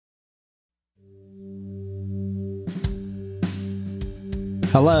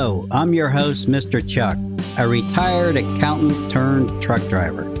Hello, I'm your host, Mr. Chuck, a retired accountant turned truck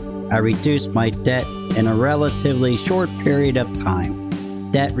driver. I reduced my debt in a relatively short period of time.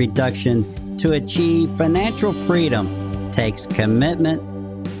 Debt reduction to achieve financial freedom takes commitment,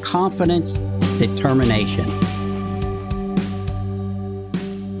 confidence, determination.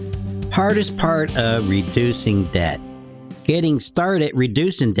 Hardest part of reducing debt. Getting started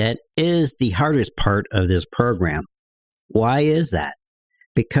reducing debt is the hardest part of this program. Why is that?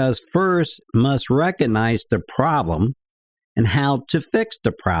 Because first must recognize the problem and how to fix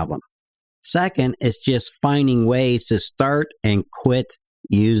the problem. Second is just finding ways to start and quit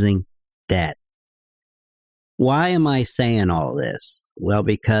using debt. Why am I saying all this? Well,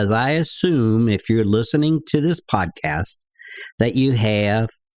 because I assume if you're listening to this podcast that you have,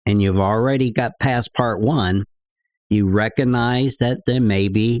 and you've already got past part one, you recognize that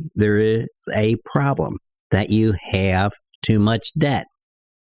there is a problem, that you have too much debt.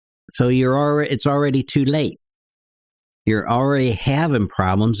 So it's already too late. You're already having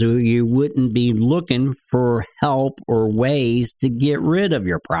problems, or you wouldn't be looking for help or ways to get rid of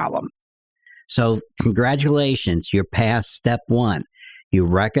your problem. So congratulations, you're past step one. You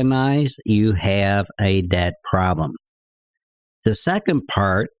recognize you have a debt problem. The second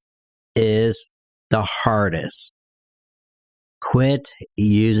part is the hardest. Quit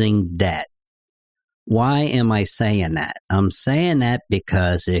using debt. Why am I saying that? I'm saying that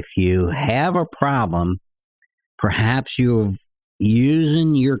because if you have a problem, perhaps you're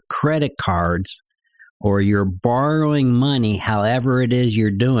using your credit cards or you're borrowing money, however it is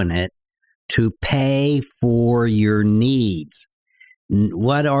you're doing it, to pay for your needs.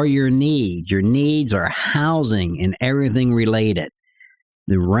 What are your needs? Your needs are housing and everything related.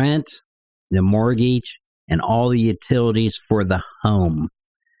 The rent, the mortgage, and all the utilities for the home.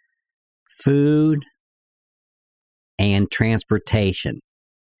 Food, and transportation.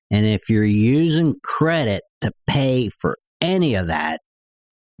 And if you're using credit to pay for any of that,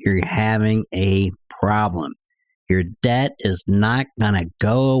 you're having a problem. Your debt is not going to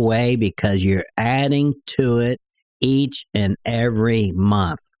go away because you're adding to it each and every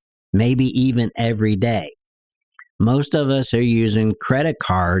month, maybe even every day. Most of us are using credit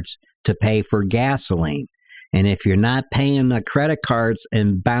cards to pay for gasoline. And if you're not paying the credit cards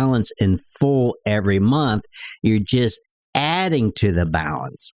and balance in full every month, you're just adding to the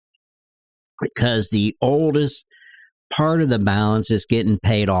balance because the oldest part of the balance is getting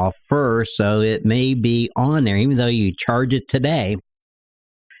paid off first. So it may be on there, even though you charge it today,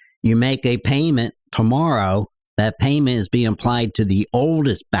 you make a payment tomorrow, that payment is being applied to the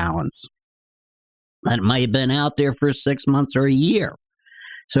oldest balance. That might have been out there for 6 months or a year.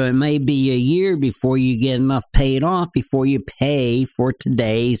 So it may be a year before you get enough paid off before you pay for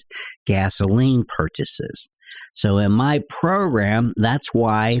today's gasoline purchases. So in my program, that's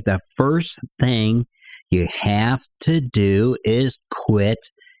why the first thing you have to do is quit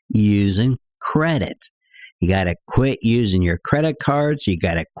using credit. You got to quit using your credit cards. You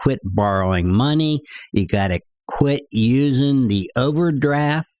got to quit borrowing money. You got to quit using the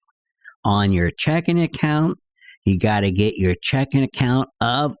overdraft on your checking account. You got to get your checking account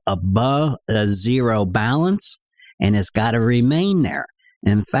up above a zero balance, and it's got to remain there.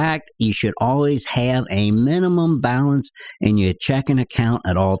 In fact, you should always have a minimum balance in your checking account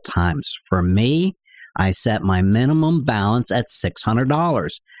at all times. For me, I set my minimum balance at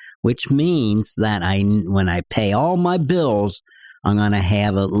 $600, which means that when I pay all my bills, I'm going to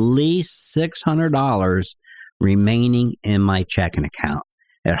have at least $600 remaining in my checking account.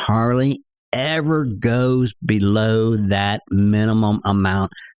 It hardly ever goes below that minimum amount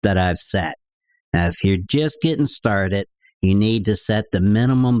that I've set. Now, if you're just getting started, you need to set the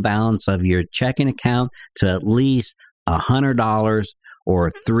minimum balance of your checking account to at least $100 or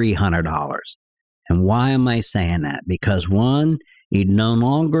 $300. And why am I saying that? Because one, you no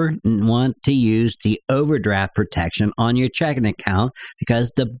longer want to use the overdraft protection on your checking account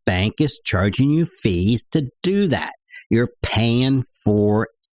because the bank is charging you fees to do that. You're paying for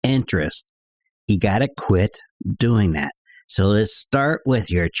interest. You got to quit doing that. So let's start with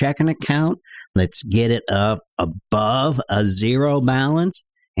your checking account. Let's get it up above a zero balance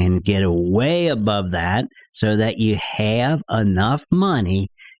and get it way above that so that you have enough money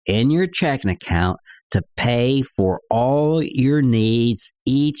in your checking account to pay for all your needs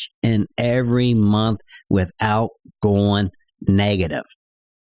each and every month without going negative.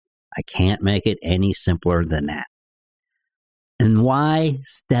 I can't make it any simpler than that. And why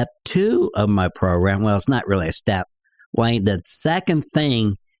step 2 of my program? Well, it's not really a step. Why the second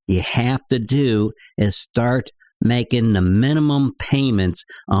thing you have to do is start making the minimum payments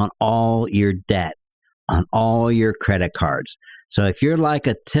on all your debt. on all your credit cards. So if you're like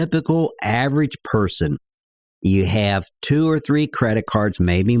a typical average person, you have 2 or 3 credit cards,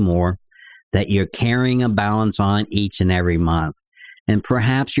 maybe more, that you're carrying a balance on each and every month. And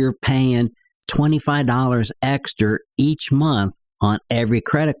perhaps you're paying $25 extra each month on every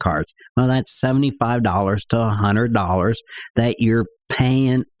credit card. Well, that's $75 to $100 that you're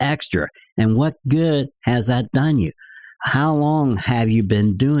paying extra. And what good has that done you? How long have you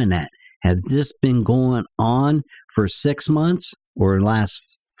been doing that? Has this been going on for 6 months or the last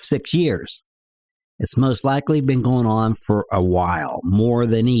 6 years? It's most likely been going on for a while, more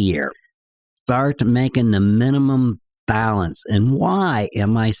than a year. Start making the minimum balance. And why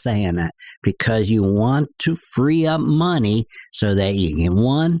am I saying that? Because you want to free up money so that you can,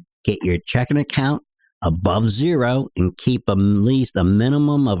 1, get your checking account above zero and keep at least a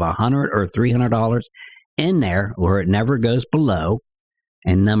minimum of $100 or $300 in there where it never goes below.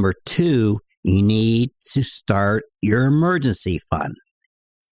 And number 2, you need to start your emergency fund.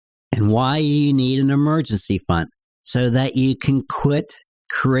 And why you need an emergency fund? So that you can quit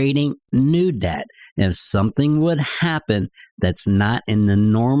creating new debt. If something would happen that's not in the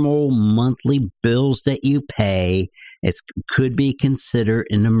normal monthly bills that you pay, it could be considered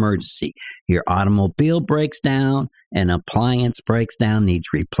an emergency. Your automobile breaks down, an appliance breaks down,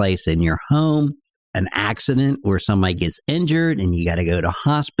 needs replaced in your home, an accident where somebody gets injured and you got to go to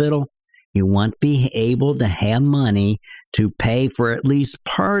hospital. You want to be able to have money to pay for at least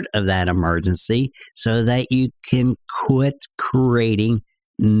part of that emergency so that you can quit creating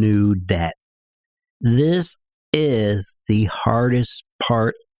new debt. This is the hardest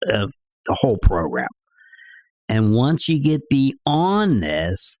part of the whole program. And once you get beyond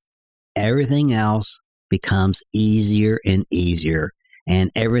this, everything else becomes easier and easier.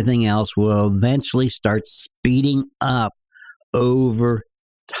 And everything else will eventually start speeding up over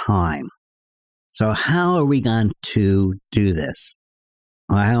time. So how are we going to do this?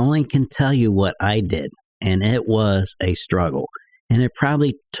 I only can tell you what I did, and it was a struggle. And it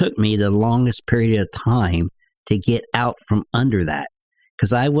probably took me the longest period of time to get out from under that,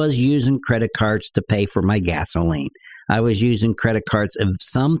 because I was using credit cards to pay for my gasoline. I was using credit cards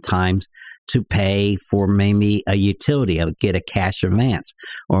sometimes to pay for maybe a utility. I would get a cash advance,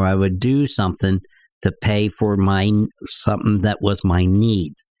 or I would do something to pay for something that was my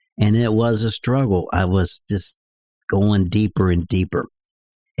needs. And it was a struggle. I was just going deeper and deeper.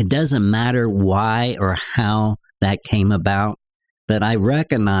 It doesn't matter why or how that came about, but I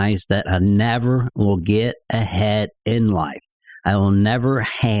recognize that I never will get ahead in life. I will never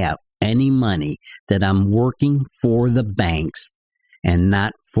have any money that I'm working for the banks and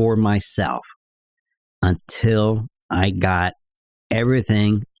not for myself until I got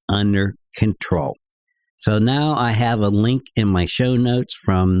everything under control. So now I have a link in my show notes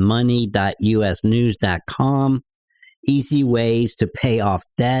from money.usnews.com, easy ways to pay off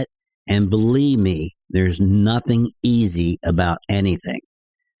debt. And believe me, there's nothing easy about anything.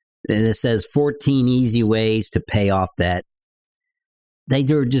 And it says 14 easy ways to pay off debt.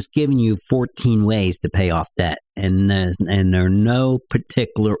 They're just giving you 14 ways to pay off debt, and they're no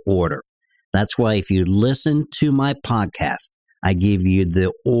particular order. That's why if you listen to my podcast, I give you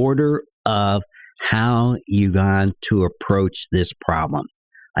the order of how you're going to approach this problem.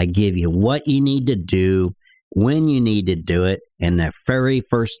 I give you what you need to do, when you need to do it, and the very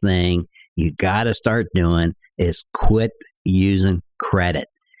first thing you got to start doing is quit using credit.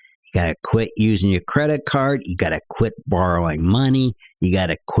 You got to quit using your credit card. You got to quit borrowing money. You got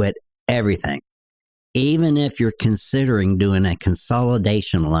to quit everything. Even if you're considering doing a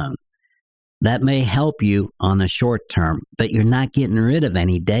consolidation loan, that may help you on the short term, but you're not getting rid of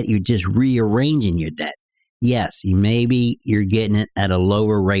any debt. You're just rearranging your debt. Yes, maybe you're getting it at a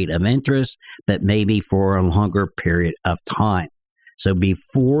lower rate of interest, but maybe for a longer period of time. So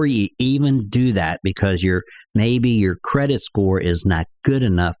before you even do that, because maybe your credit score is not good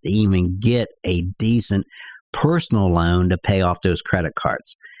enough to even get a decent personal loan to pay off those credit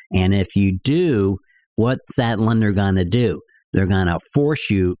cards. And if you do, what's that lender going to do? They're going to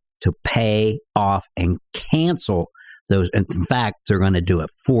force you to pay off and cancel those. In fact, they're going to do it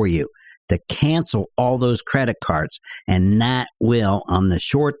for you, to cancel all those credit cards. And that will, on the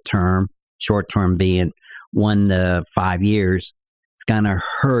short term being 1 to 5 years, it's going to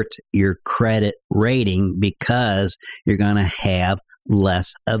hurt your credit rating because you're going to have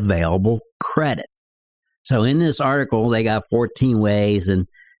less available credit. So in this article, they got 14 ways, and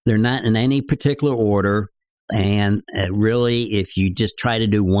they're not in any particular order. And really, if you just try to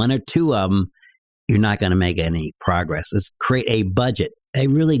do 1 or 2 of them, you're not going to make any progress. Let's create a budget. They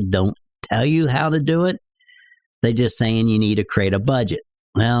really don't tell you how to do it. They're just saying you need to create a budget.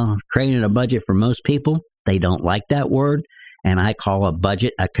 Well, creating a budget for most people, they don't like that word. And I call a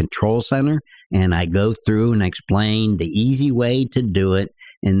budget a control center. And I go through and explain the easy way to do it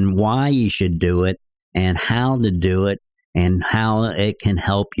and why you should do it and how to do it and how it can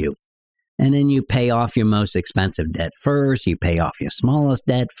help you. And then you pay off your most expensive debt first. You pay off your smallest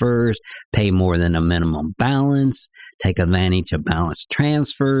debt first. Pay more than a minimum balance. Take advantage of balance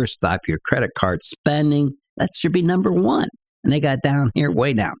transfer. Stop your credit card spending. That should be number one. And they got down here,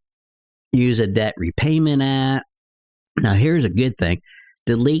 way down. Use a debt repayment app. Now, here's a good thing.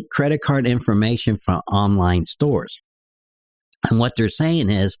 Delete credit card information from online stores. And what they're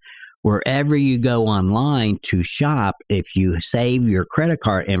saying is, wherever you go online to shop, if you save your credit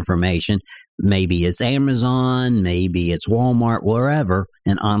card information, maybe it's Amazon, maybe it's Walmart, wherever,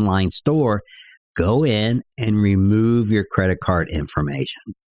 an online store, go in and remove your credit card information.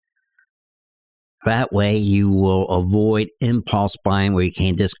 That way you will avoid impulse buying where you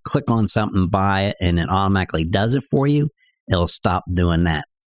can't just click on something, buy it, and it automatically does it for you. It'll stop doing that.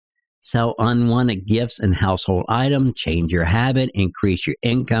 Sell unwanted gifts and household items, change your habit, increase your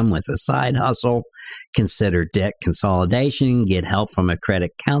income with a side hustle, consider debt consolidation, get help from a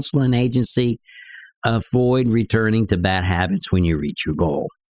credit counseling agency, avoid returning to bad habits when you reach your goal.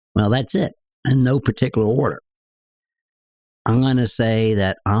 Well, that's it, in no particular order. I'm going to say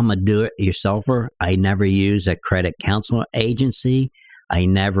that I'm a do-it-yourselfer. I never use a credit counseling agency. I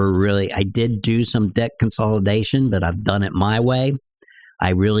did do some debt consolidation, but I've done it my way. I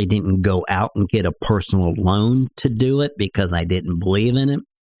really didn't go out and get a personal loan to do it because I didn't believe in it.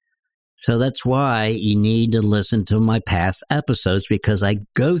 So that's why you need to listen to my past episodes because I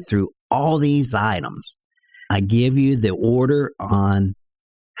go through all these items. I give you the order on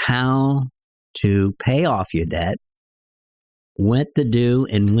how to pay off your debt, what to do,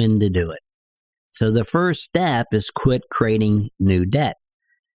 and when to do it. So the first step is quit creating new debt.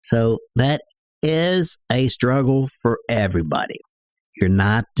 So that is a struggle for everybody. You're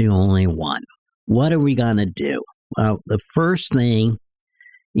not the only one. What are we going to do? Well, the first thing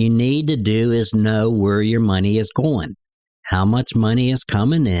you need to do is know where your money is going, how much money is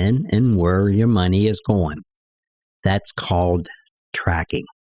coming in, and where your money is going. That's called tracking.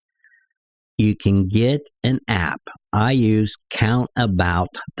 You can get an app. I use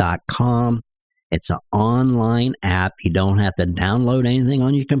countabout.com. It's an online app. You don't have to download anything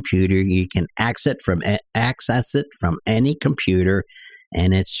on your computer. You can access it from any computer,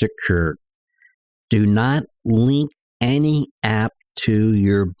 and it's secure. Do not link any app to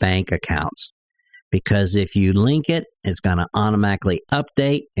your bank accounts, because if you link it, it's going to automatically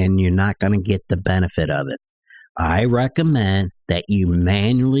update, and you're not going to get the benefit of it. I recommend that you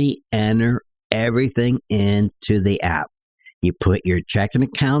manually enter everything into the app. You put your checking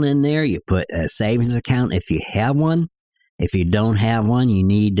account in there. You put a savings account if you have one. If you don't have one, you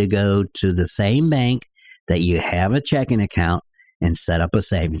need to go to the same bank that you have a checking account and set up a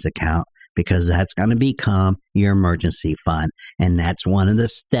savings account, because that's going to become your emergency fund. And that's one of the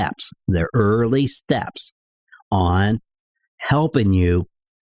steps, the early steps on helping you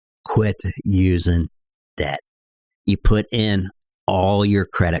quit using debt. You put in all your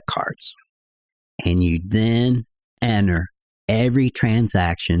credit cards, and you then enter every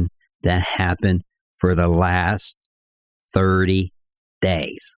transaction that happened for the last 30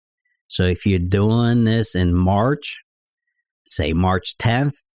 days. So if you're doing this in March, say March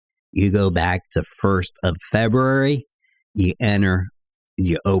 10th, you go back to 1st of February, you enter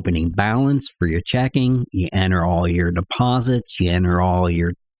your opening balance for your checking, you enter all your deposits, you enter all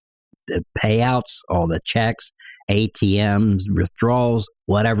the payouts, all the checks, ATMs, withdrawals,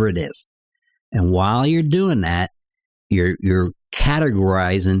 whatever it is. And while you're doing that, you're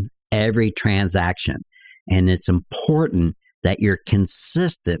categorizing every transaction. And it's important that you're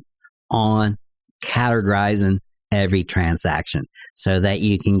consistent on categorizing every transaction so that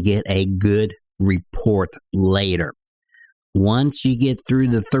you can get a good report later. Once you get through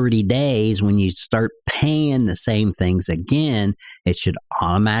the 30 days, when you start paying the same things again, it should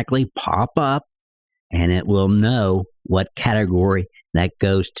automatically pop up and it will know what category that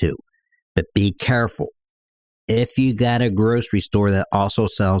goes to. But be careful. If you got a grocery store that also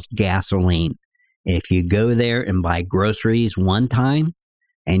sells gasoline, if you go there and buy groceries one time,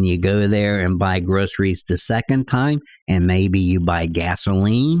 and you go there and buy groceries the second time, and maybe you buy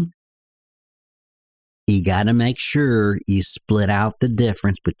gasoline, you got to make sure you split out the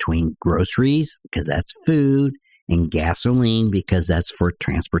difference between groceries, because that's food, and gasoline, because that's for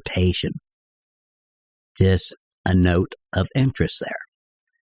transportation. Just a note of interest there.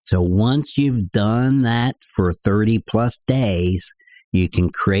 So once you've done that for 30 plus days, you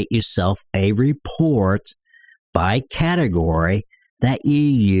can create yourself a report by category that you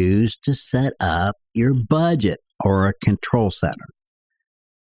use to set up your budget or a control center.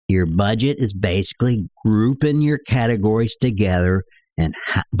 Your budget is basically grouping your categories together and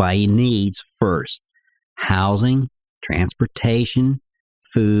by needs first: housing, transportation,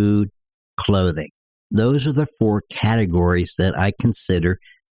 food, clothing. Those are the 4 categories that I consider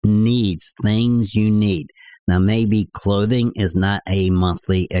needs, things you need. Now, maybe clothing is not a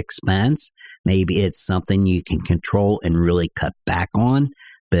monthly expense. Maybe it's something you can control and really cut back on.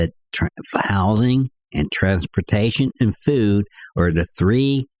 But housing and transportation and food are the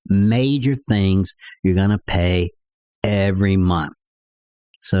 3 major things you're going to pay every month.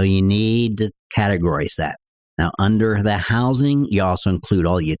 So you need to categorize that. Now, under the housing, you also include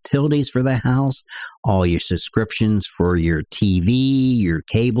all utilities for the house, all your subscriptions for your TV, your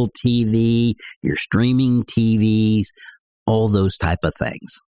cable TV, your streaming TVs, all those type of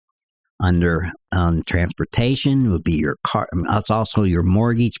things. Under transportation would be your car. That's also your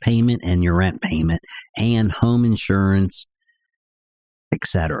mortgage payment and your rent payment and home insurance,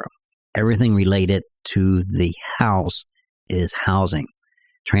 etc. Everything related to the house is housing.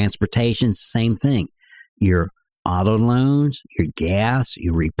 Transportation, same thing. Your auto loans, your gas,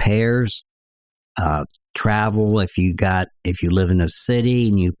 your repairs, travel. If you live in a city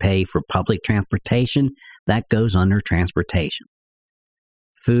and you pay for public transportation, that goes under transportation.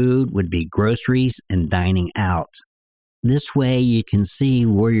 Food would be groceries and dining out. This way you can see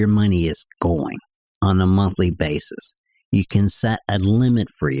where your money is going on a monthly basis. You can set a limit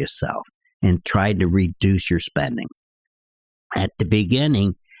for yourself and try to reduce your spending. At the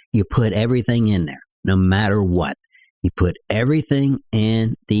beginning, you put everything in there, no matter what. You put everything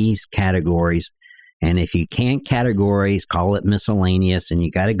in these categories. And if you can't categorize, call it miscellaneous, and you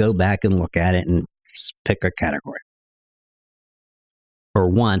got to go back and look at it and pick a category. Or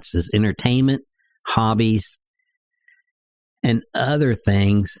wants is entertainment, hobbies, and other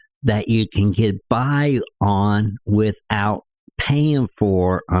things that you can get by on without paying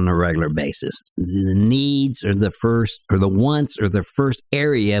for on a regular basis. The needs are the first, or the wants are the first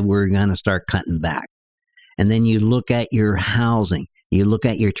area we're going to start cutting back. And then you look at your housing, you look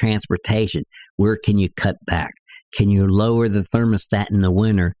at your transportation. Where can you cut back? Can you lower the thermostat in the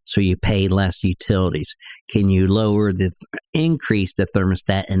winter so you pay less utilities? Can you increase the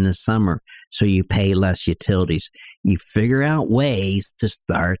thermostat in the summer so you pay less utilities? You figure out ways to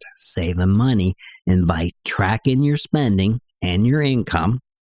start saving money, and by tracking your spending and your income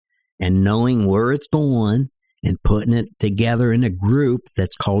and knowing where it's going and putting it together in a group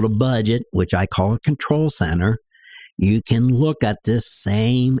that's called a budget, which I call a control center, you can look at this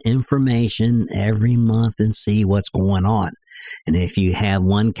same information every month and see what's going on. And if you have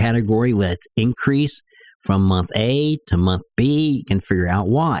one category with increase from month A to month B, you can figure out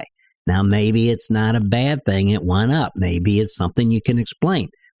why. Now, maybe it's not a bad thing, it went up. Maybe it's something you can explain,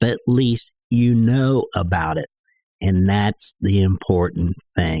 but at least you know about it. And that's the important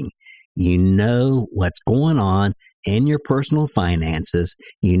thing. You know what's going on in your personal finances.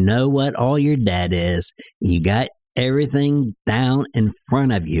 You know what all your debt is. You got everything down in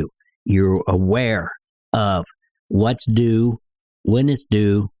front of you. You're aware of what's due, when it's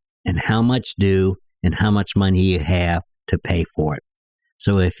due, and how much due, and how much money you have to pay for it.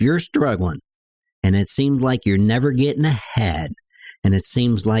 So if you're struggling and it seems like you're never getting ahead, and it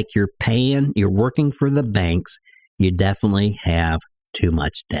seems like you're working for the banks, you definitely have too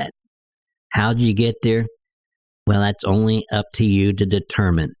much debt. How'd you get there? Well, that's only up to you to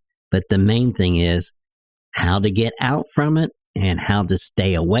determine. But the main thing is how to get out from it and how to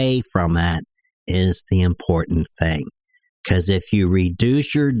stay away from that is the important thing. Because if you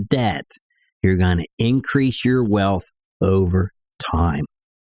reduce your debt, you're going to increase your wealth over time.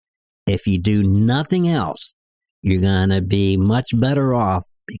 If you do nothing else, you're going to be much better off,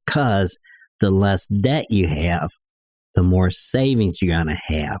 because the less debt you have, the more savings you're going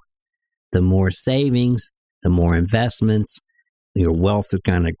to have. The more savings, the more investments, your wealth is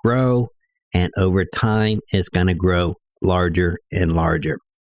going to grow, and over time, it's going to grow larger and larger.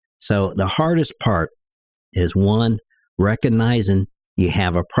 So the hardest part is, one, recognizing you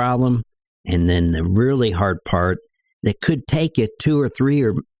have a problem, and then the really hard part that could take you 2 or 3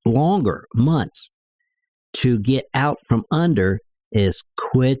 or longer months to get out from under is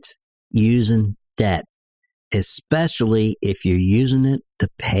quit using debt, especially if you're using it to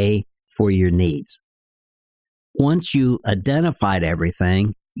pay for your needs. Once you identified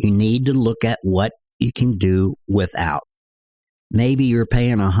everything, you need to look at what you can do without. Maybe you're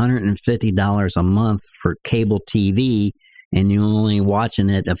paying $150 a month for cable TV and you're only watching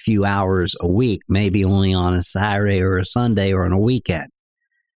it a few hours a week, maybe only on a Saturday or a Sunday or on a weekend.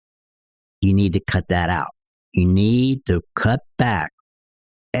 You need to cut that out. You need to cut back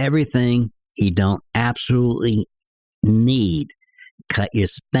everything you don't absolutely need. Cut your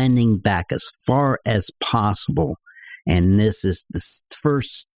spending back as far as possible. And this is the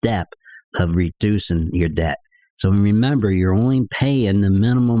first step of reducing your debt. So remember, you're only paying the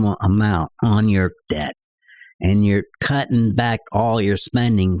minimum amount on your debt. And you're cutting back all your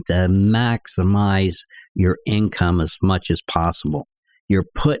spending to maximize your income as much as possible. You're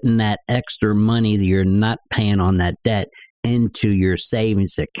putting that extra money that you're not paying on that debt into your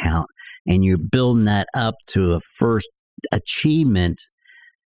savings account. And you're building that up to a first achievement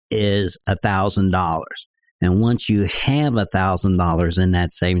is $1,000. And once you have $1,000 in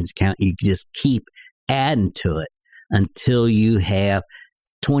that savings account, you just keep adding to it until you have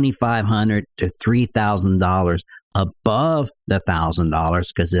 $2,500 to $3,000 above the $1,000,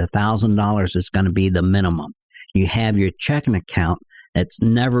 because the $1,000 is going to be the minimum. You have your checking account that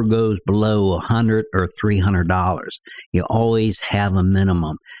never goes below $100 or $300. You always have a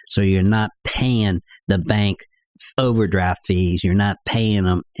minimum, so you're not paying the bank overdraft fees. You're not paying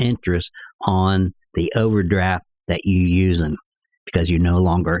them interest on the overdraft that you're using because you're no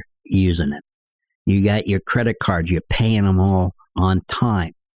longer using it. You got your credit cards. You're paying them all on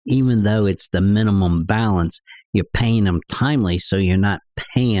time. Even though it's the minimum balance, you're paying them timely, so you're not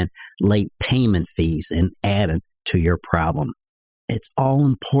paying late payment fees and adding to your problem. It's all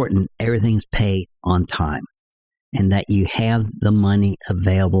important everything's paid on time and that you have the money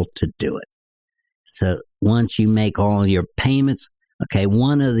available to do it. So once you make all your payments, okay,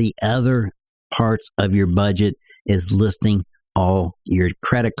 one of the other parts of your budget is listing all your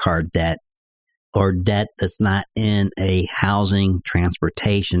credit card debt or debt that's not in a housing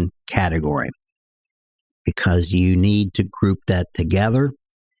transportation category, because you need to group that together.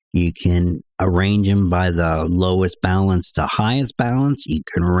 You can arrange them by the lowest balance to highest balance. You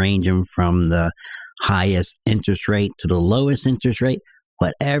can arrange them from the highest interest rate to the lowest interest rate,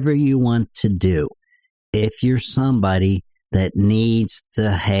 whatever you want to do. If you're somebody that needs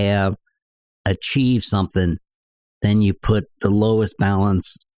to achieve something, then you put the lowest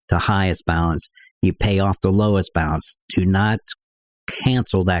balance to highest balance. You pay off the lowest balance. Do not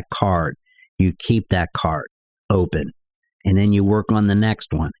cancel that card. You keep that card open. And then you work on the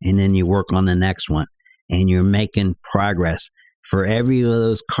next one. And then you work on the next one. And you're making progress. For every of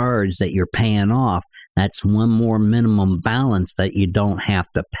those cards that you're paying off, that's one more minimum balance that you don't have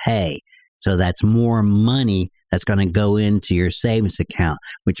to pay. So that's more money that's going to go into your savings account,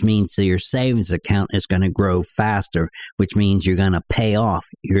 which means that your savings account is going to grow faster, which means you're going to pay off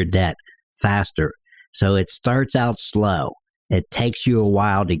your debt faster. So it starts out slow. It takes you a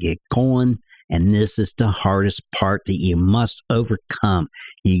while to get going, and this is the hardest part that you must overcome.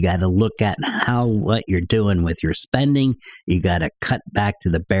 You got to look at what you're doing with your spending. You got to cut back to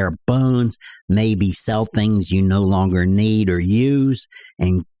the bare bones, maybe sell things you no longer need or use,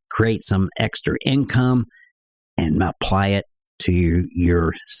 and create some extra income and apply it to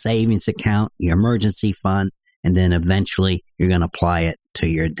your savings account, your emergency fund, and then eventually you're going to apply it to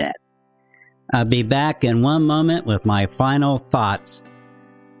your debt. I'll be back in one moment with my final thoughts.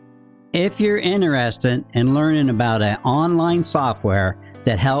 If you're interested in learning about an online software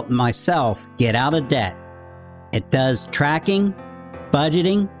that helped myself get out of debt, it does tracking,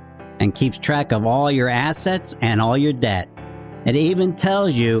 budgeting, and keeps track of all your assets and all your debt. It even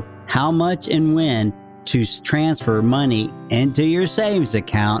tells you how much and when to transfer money into your savings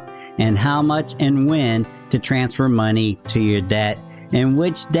account and how much and when to transfer money to your debt and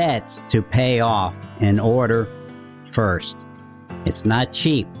which debts to pay off in order first. It's not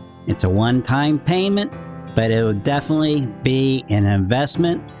cheap. It's a one-time payment, but it will definitely be an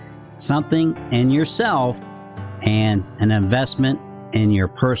investment, something in yourself, and an investment in your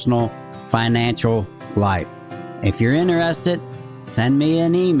personal financial life. If you're interested, send me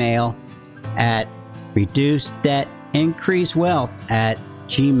an email at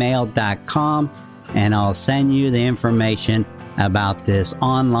reducedebtincreasewealth@gmail.com, and I'll send you the information about this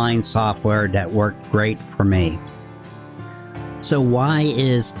online software that worked great for me. So why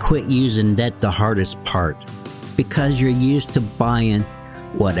is quit using debt the hardest part? Because you're used to buying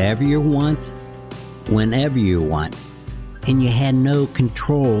whatever you want, whenever you want, and you had no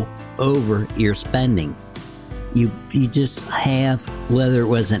control over your spending. You just have, whether it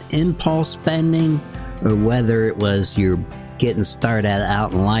was an impulse spending or whether it was you're getting started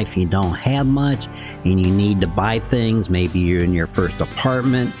out in life, you don't have much and you need to buy things. Maybe you're in your first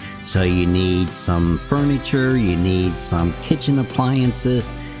apartment, so you need some furniture, you need some kitchen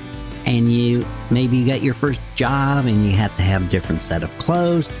appliances, and maybe you got your first job and you have to have a different set of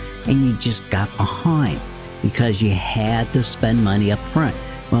clothes, and you just got behind because you had to spend money up front.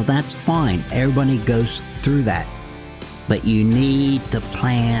 Well, that's fine. Everybody goes through that. But you need to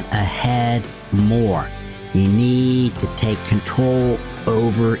plan ahead more. You need to take control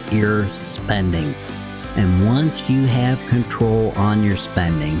over your spending. And once you have control on your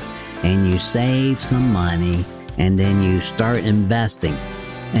spending and you save some money and then you start investing.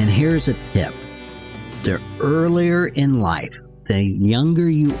 And here's a tip. The earlier in life, the younger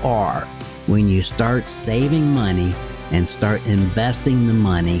you are, when you start saving money and start investing the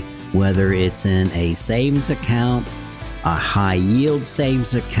money, whether it's in a savings account, a high yield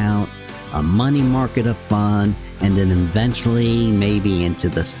savings account, a money market fund, and then eventually maybe into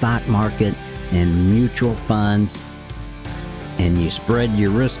the stock market and mutual funds, and you spread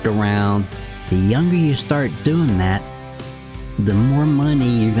your risk around, the younger you start doing that, the more money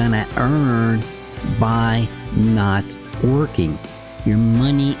you're going to earn by not working. Your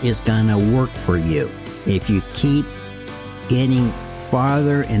money is going to work for you. If you keep getting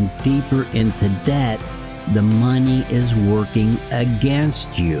farther and deeper into debt, the money is working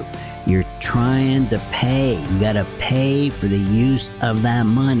against you. You're trying to pay. You got to pay for the use of that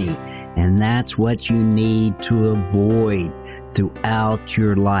money. And that's what you need to avoid throughout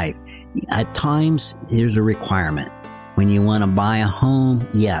your life. At times, here's a requirement. When you want to buy a home,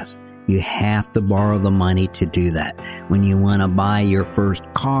 yes, you have to borrow the money to do that. When you want to buy your first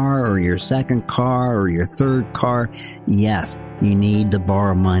car or your second car or your third car, yes, you need to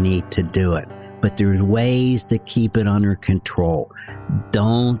borrow money to do it. But there's ways to keep it under control.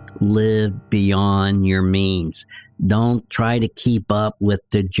 Don't live beyond your means. Don't try to keep up with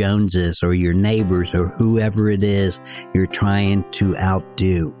the Joneses or your neighbors or whoever it is you're trying to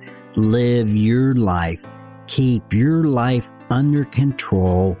outdo. Live your life. Keep your life under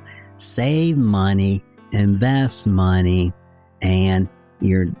control. Save money, invest money, and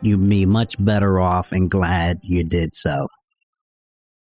you'll be much better off and glad you did so.